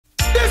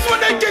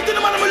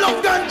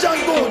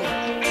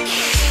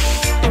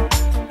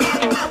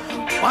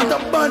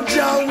want a bunch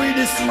of weed,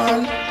 this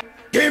man.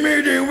 Give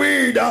me the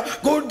weed,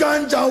 good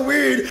ganja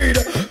weed.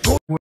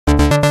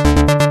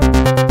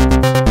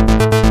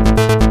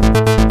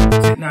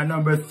 Sitting at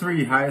number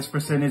 3, highest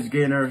percentage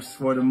gainers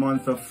for the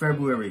month of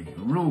February.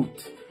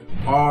 Root,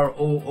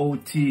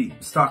 ROOT.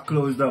 Stock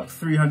closed up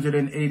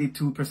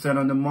 382%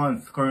 on the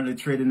month, currently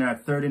trading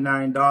at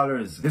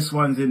 $39. This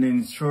one's in the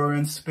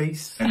insurance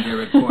space and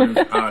they're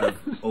headquartered out of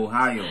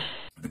Ohio.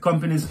 The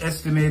company's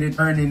estimated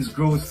earnings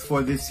growth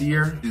for this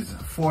year is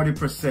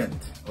 40%,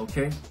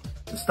 okay?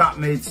 The stock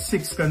made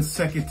 6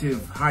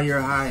 consecutive higher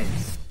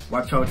highs.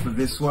 Watch out for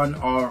this one,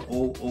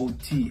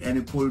 ROOT. Any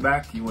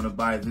pullback, you want to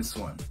buy this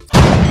one.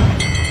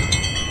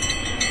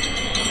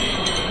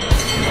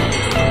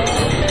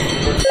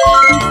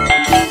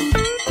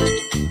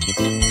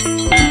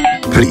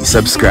 Please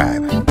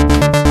subscribe.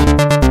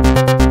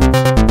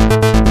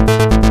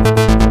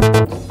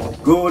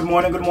 Good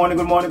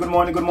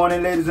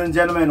morning, ladies and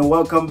gentlemen.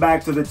 Welcome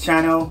back to the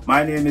channel.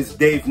 My name is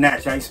Dave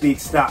Natch. I speak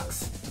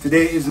stocks.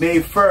 Today is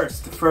May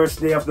 1st, the first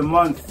day of the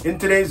month. In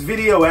today's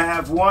video, I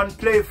have one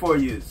play for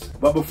you.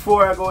 But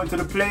before I go into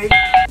the play,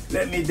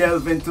 let me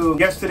delve into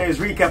yesterday's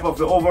recap of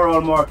the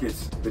overall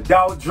markets. The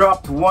Dow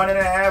dropped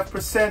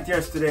 1.5%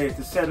 yesterday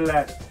to settle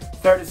at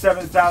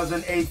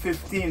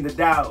 37,815, the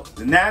Dow.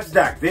 The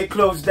Nasdaq, they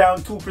closed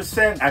down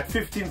 2% at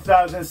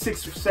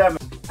 15,607.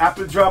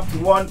 Apple dropped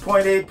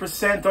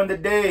 1.8% on the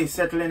day,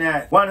 settling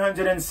at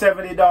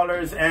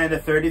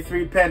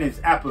 $170.33.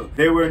 Apple.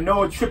 There were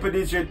no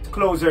triple-digit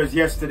closers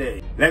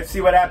yesterday. Let's see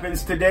what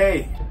happens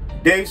today.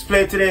 Dave's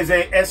play today is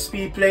a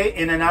SP play,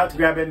 in and out,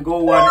 grab and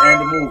go, one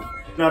and move.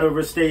 Not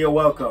overstay your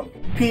welcome.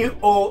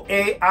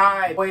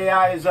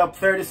 POAI is up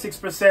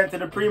 36% in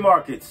the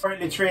pre-markets.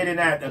 Currently trading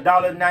at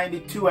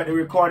 $1.92 at the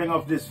recording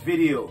of this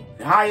video.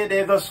 The higher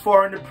day thus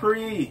far in the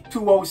pre,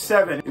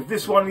 207. If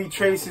this one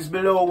retraces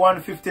below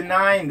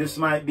 159, this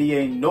might be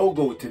a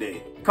no-go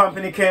today.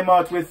 Company came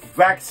out with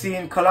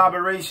vaccine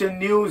collaboration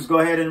news. Go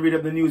ahead and read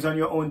up the news on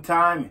your own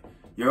time,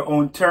 your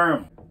own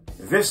term.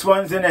 This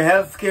one's in the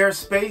healthcare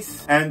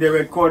space and their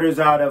headquarters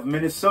out of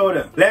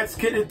Minnesota. Let's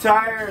kick the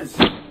tires.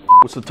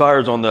 What's the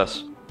tires on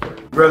this?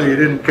 Brother, you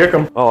didn't kick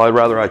them. Oh, I'd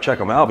rather I check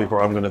them out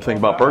before I'm going to think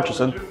about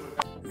purchasing.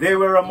 They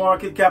were a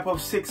market cap of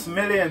 6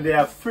 million. They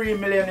have 3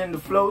 million in the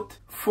float.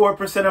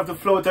 4% of the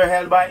float are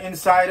held by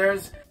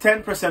insiders.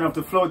 10% of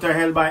the float are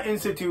held by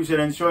institutions,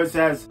 and shorts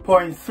has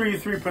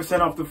 0.33%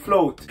 of the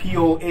float.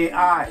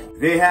 POAI.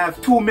 They have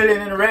 2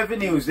 million in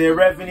revenues. Their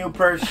revenue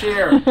per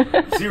share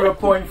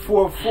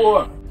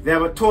 0.44. They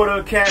have a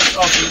total cash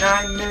of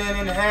 9 million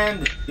in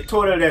hand, a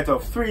total debt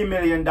of $3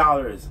 million.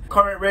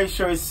 Current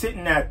ratio is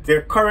sitting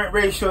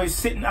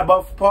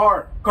above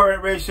par.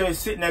 Current ratio is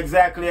sitting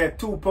exactly at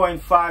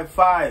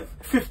 2.55.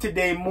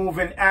 50-day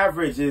moving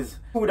average is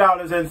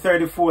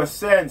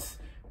 $2.34.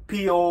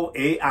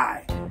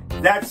 POAI.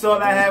 That's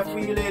all I have for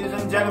you, ladies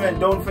and gentlemen.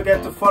 Don't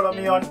forget to follow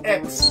me on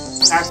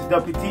X at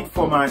 @WPT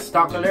for my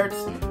stock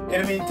alerts.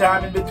 In the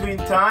meantime, in between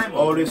time,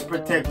 always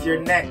protect your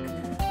neck.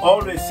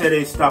 Always set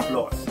a stop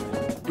loss.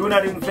 Do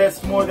not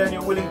invest more than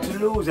you're willing to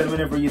lose, and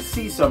whenever you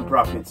see some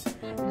profits,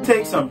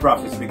 take some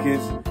profits, because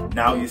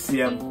now you see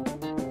them,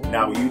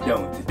 now you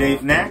don't.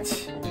 Dave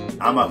Natch,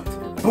 I'm out.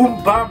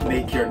 Boom, bam,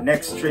 make your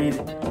next trade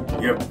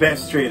your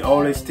best trade.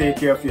 Always take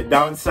care of your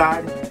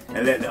downside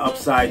and let the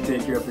upside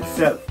take care of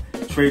itself.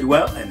 Trade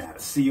well, and I'll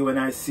see you when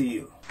I see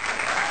you.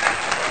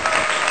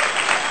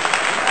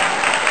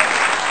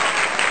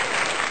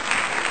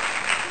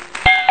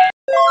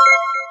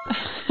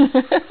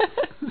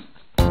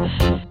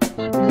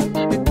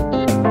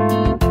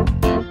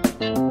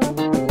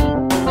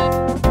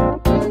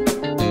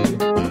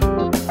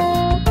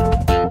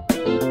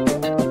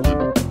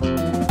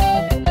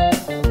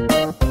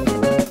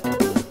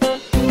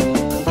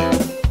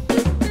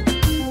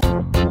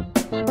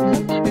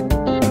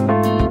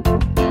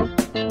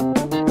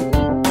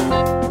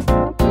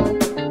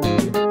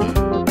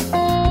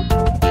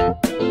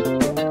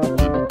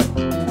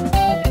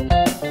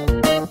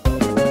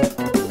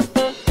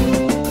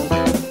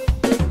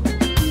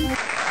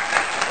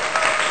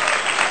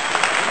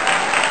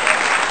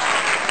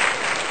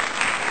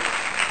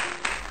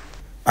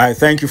 Alright,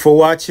 thank you for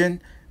watching.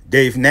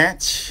 Dave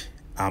Natch,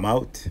 I'm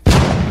out.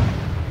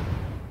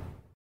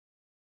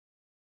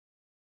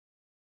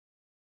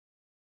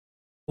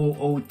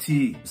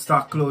 OOT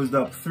stock closed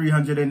up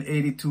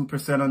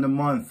 382% on the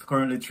month,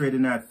 currently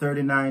trading at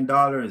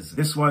 $39.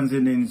 This one's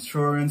in the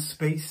insurance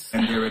space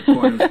and they're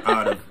headquartered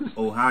out of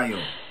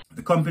Ohio.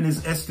 The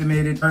company's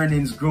estimated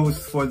earnings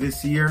growth for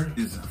this year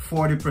is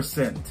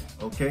 40%,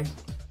 okay?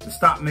 The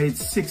stock made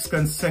 6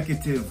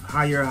 consecutive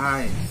higher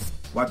highs.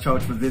 Watch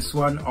out for this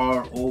one,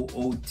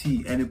 ROOT.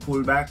 Any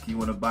pullback, you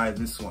want to buy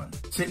this one.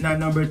 Sitting at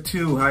number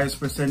 2,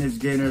 highest percentage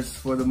gainers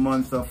for the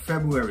month of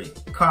February.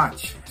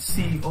 Koch,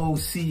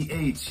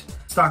 C-O-C-H.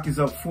 Stock is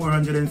up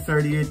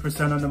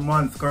 438% on the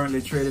month,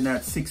 currently trading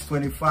at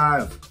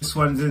 $6.25. This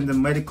one's in the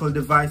medical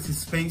devices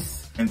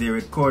space and their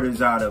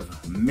headquarters out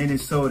of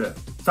Minnesota.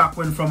 Stock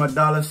went from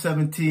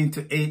 $1.17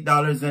 to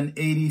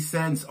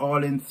 $8.80,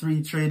 all in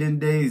 3 trading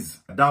days.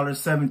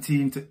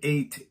 $1.17 to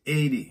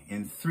 $8.80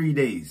 in 3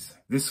 days.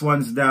 This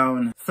one's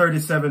down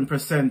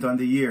 37% on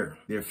the year.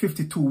 Their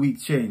 52-week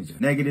change,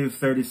 negative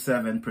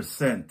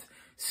 37%.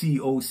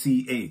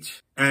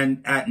 COCH.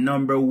 And at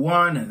number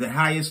 1, the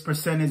highest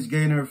percentage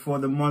gainer for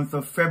the month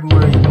of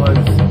February was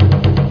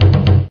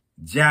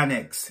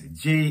Janx,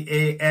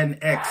 Janx.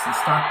 The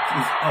stock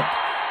is up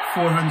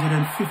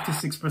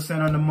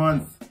 456% on the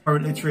month,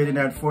 currently trading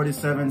at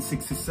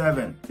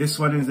 $47.67. This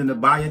one is in the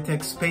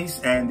biotech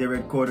space and their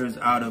headquarters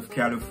out of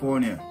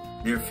California.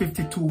 Their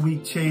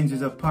 52-week change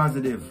is a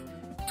positive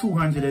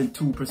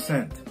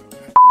 202%.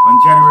 On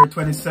January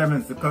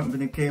 27th, the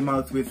company came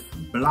out with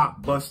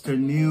blockbuster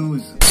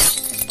news.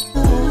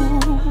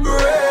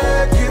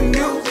 Breaking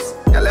news.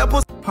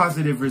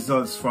 Positive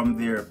results from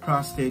their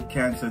prostate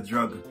cancer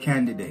drug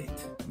candidate.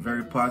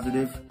 Very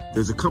positive.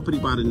 There's a company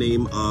by the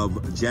name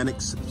of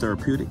Janx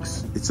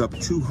Therapeutics. It's up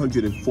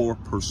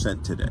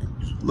 204% today.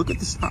 Look at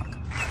the stock.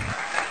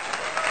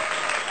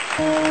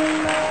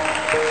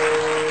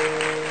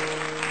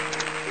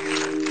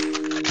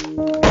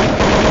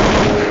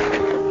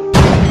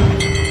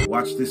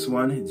 Watch this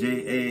one,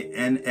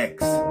 JANX.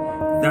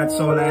 That's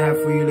all I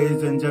have for you,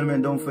 ladies and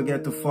gentlemen. Don't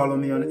forget to follow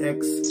me on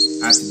X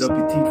at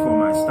WT for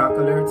my stock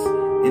alerts.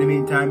 In the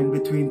meantime, in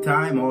between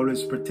time,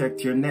 always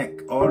protect your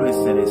neck. Always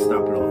set a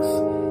stop loss.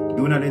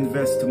 Do not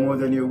invest more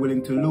than you're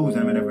willing to lose.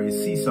 And whenever you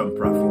see some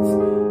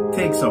profits,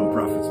 take some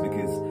profits,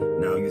 because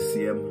now you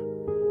see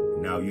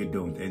them, now you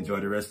don't. Enjoy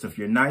the rest of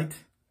your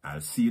night.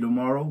 I'll see you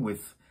tomorrow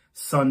with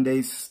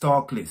Sunday's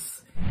stock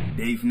list.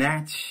 Dave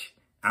Natch,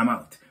 I'm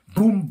out.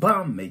 Boom,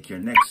 bam, make your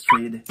next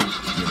trade your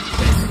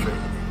best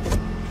trade.